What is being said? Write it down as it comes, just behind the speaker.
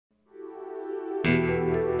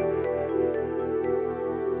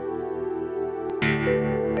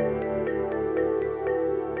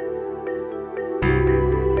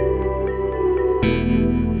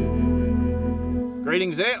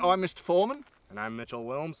Greetings there, I'm Mr. Foreman. And I'm Mitchell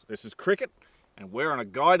Wilms. This is Cricket, and we're on a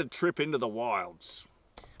guided trip into the wilds.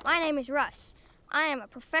 My name is Russ. I am a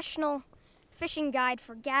professional fishing guide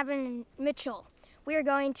for Gavin and Mitchell. We are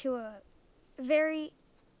going to a very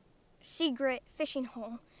secret fishing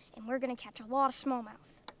hole, and we're going to catch a lot of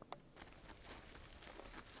smallmouth.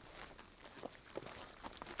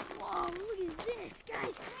 Whoa, look at this.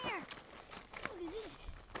 Guys, come here. Look at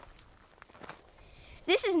this.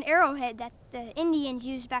 This is an arrowhead that the Indians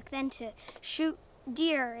used back then to shoot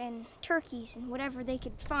deer and turkeys and whatever they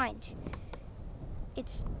could find.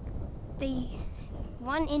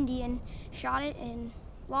 One Indian shot it and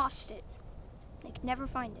lost it. They could never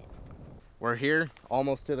find it. We're here,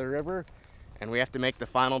 almost to the river, and we have to make the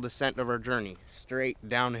final descent of our journey, straight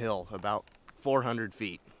downhill, about 400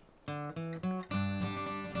 feet.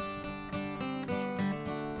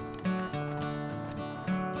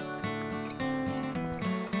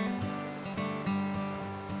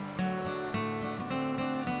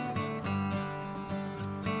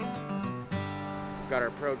 We've got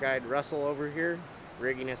our pro guide Russell over here,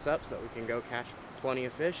 rigging us up so that we can go catch plenty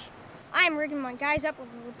of fish. I am rigging my guys up with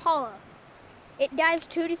a Rapala. It dives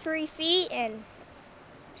 2 to 3 feet, and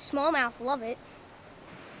smallmouth love it.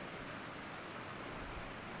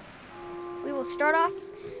 We will start off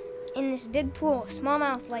in this big pool.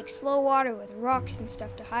 Smallmouth like slow water with rocks and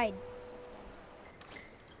stuff to hide.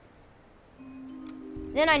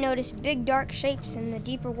 Then I noticed big dark shapes in the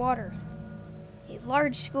deeper water. A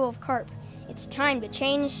large school of carp. It's time to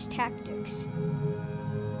change tactics.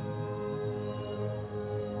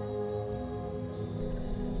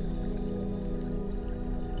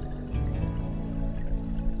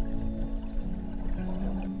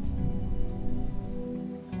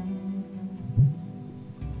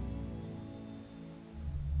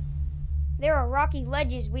 There are rocky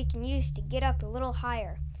ledges we can use to get up a little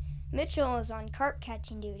higher. Mitchell is on carp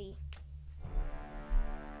catching duty.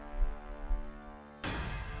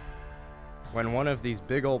 When one of these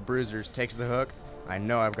big old bruisers takes the hook, I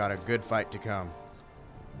know I've got a good fight to come.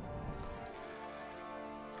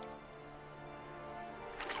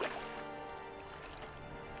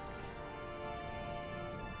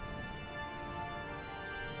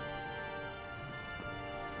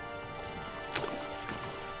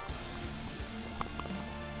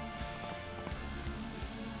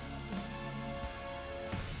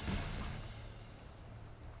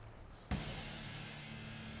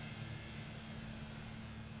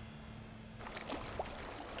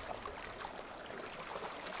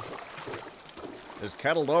 There's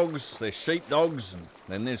cattle dogs, there's sheep dogs, and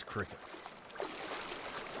then there's Cricket.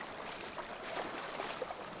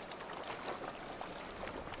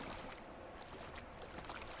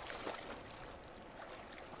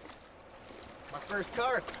 My first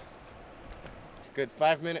carp. Good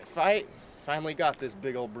 5-minute fight. Finally got this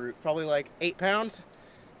big old brute. Probably like 8 pounds.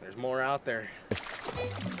 There's more out there.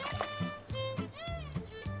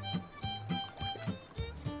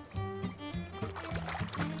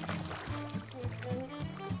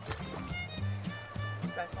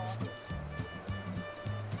 That's awesome.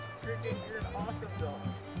 Cricket, you're an awesome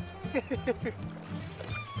dog.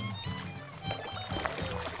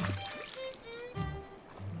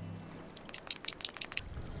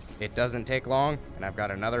 It doesn't take long, and I've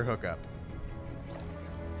got another hookup.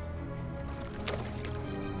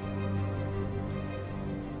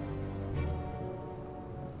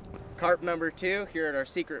 Carp number 2 here at our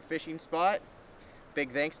secret fishing spot.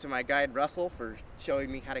 Big thanks to my guide Russell for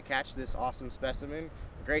showing me how to catch this awesome specimen.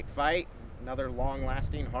 Great fight, another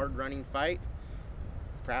long-lasting, hard-running fight.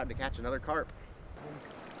 Proud to catch another carp.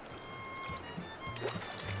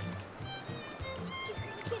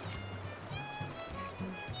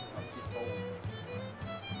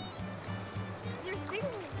 There's bigger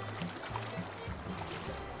ones.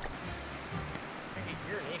 Hey,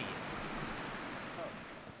 you're an idiot.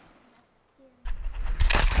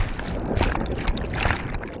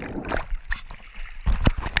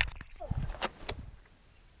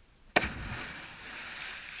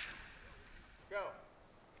 Go.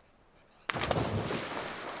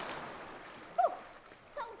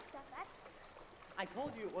 I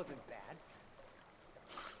told you it wasn't bad.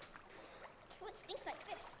 Oh, it stinks like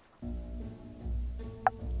fish.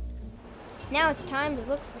 Now it's time to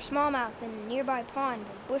look for smallmouth in a nearby pond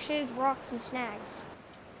with bushes, rocks, and snags.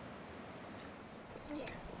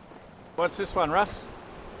 What's this one, Russ?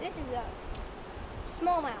 This is a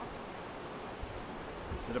smallmouth.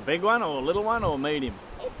 Is it a big one, or a little one, or medium?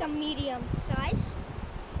 It's a medium size.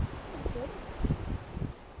 Good.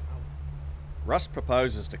 Russ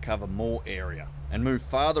proposes to cover more area and move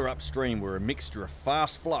farther upstream where a mixture of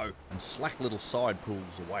fast flow and slack little side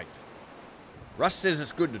pools await. Russ says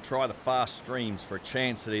it's good to try the fast streams for a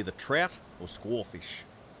chance at either trout or squawfish.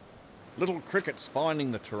 Little cricket's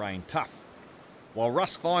finding the terrain tough, while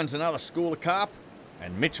Russ finds another school of carp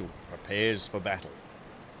and Mitchell prepares for battle.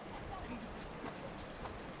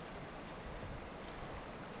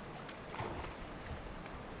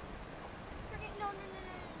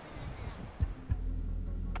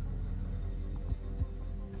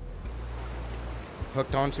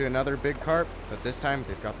 Hooked onto another big carp, but this time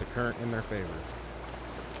they've got the current in their favor.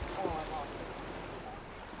 Oh, I lost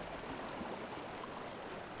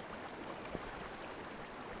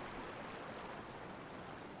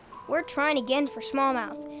it. We're trying again for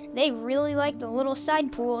smallmouth. They really like the little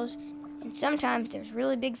side pools, and sometimes there's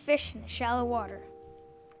really big fish in the shallow water.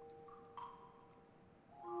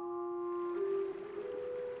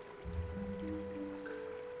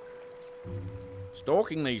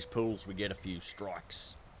 Stalking these pools we get a few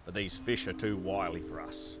strikes, but these fish are too wily for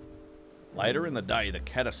us. Later in the day the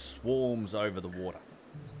caddis swarms over the water,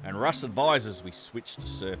 and Russ advises we switch to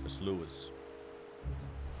surface lures.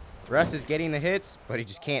 Russ is getting the hits, but he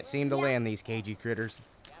just can't seem to land these cagey critters.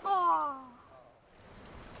 Oh.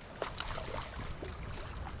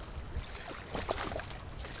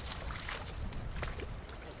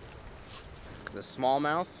 The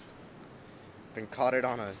smallmouth, been caught it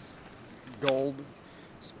on a gold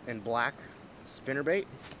and black spinnerbait.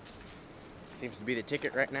 Seems to be the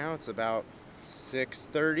ticket right now. It's about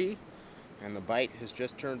 6:30 and the bite has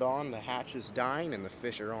just turned on, the hatch is dying, and the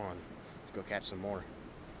fish are on. Let's go catch some more.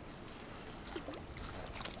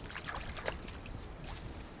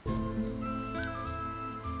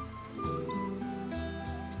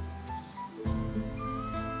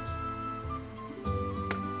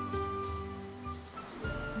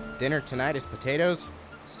 Dinner tonight is potatoes,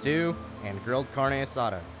 stew, and grilled carne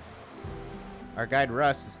asada. Our guide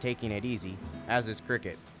Russ is taking it easy, as is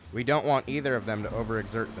Cricket. We don't want either of them to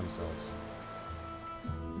overexert themselves.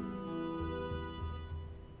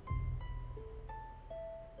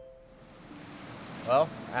 Well,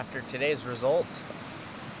 after today's results,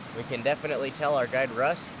 we can definitely tell our guide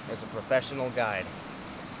Russ is a professional guide.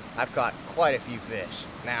 I've caught quite a few fish.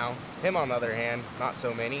 Now, him on the other hand, not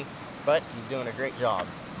so many, but he's doing a great job.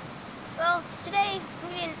 Well, today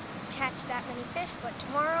we didn't catch that many fish, but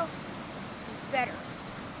tomorrow, better.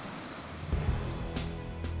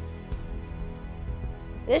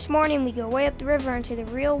 This morning we go way up the river into the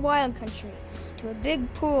real wild country, to a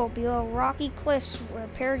big pool below rocky cliffs where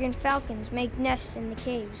peregrine falcons make nests in the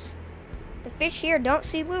caves. The fish here don't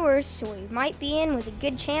see lures, so we might be in with a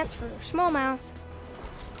good chance for smallmouth.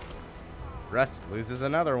 Russ loses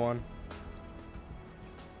another one.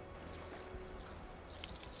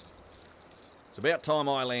 It's about time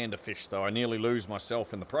I land a fish, though I nearly lose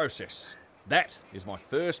myself in the process. That is my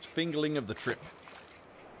first fingerling of the trip.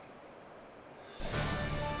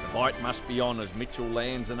 The bite must be on as Mitchell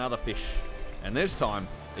lands another fish. And this time,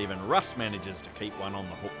 even Russ manages to keep one on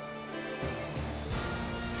the hook.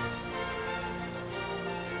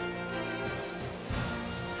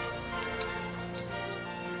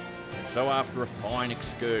 And so after a fine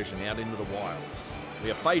excursion out into the wilds, we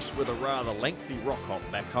are faced with a rather lengthy rock hop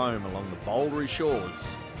back home along the bouldery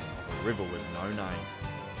shores of a river with no name.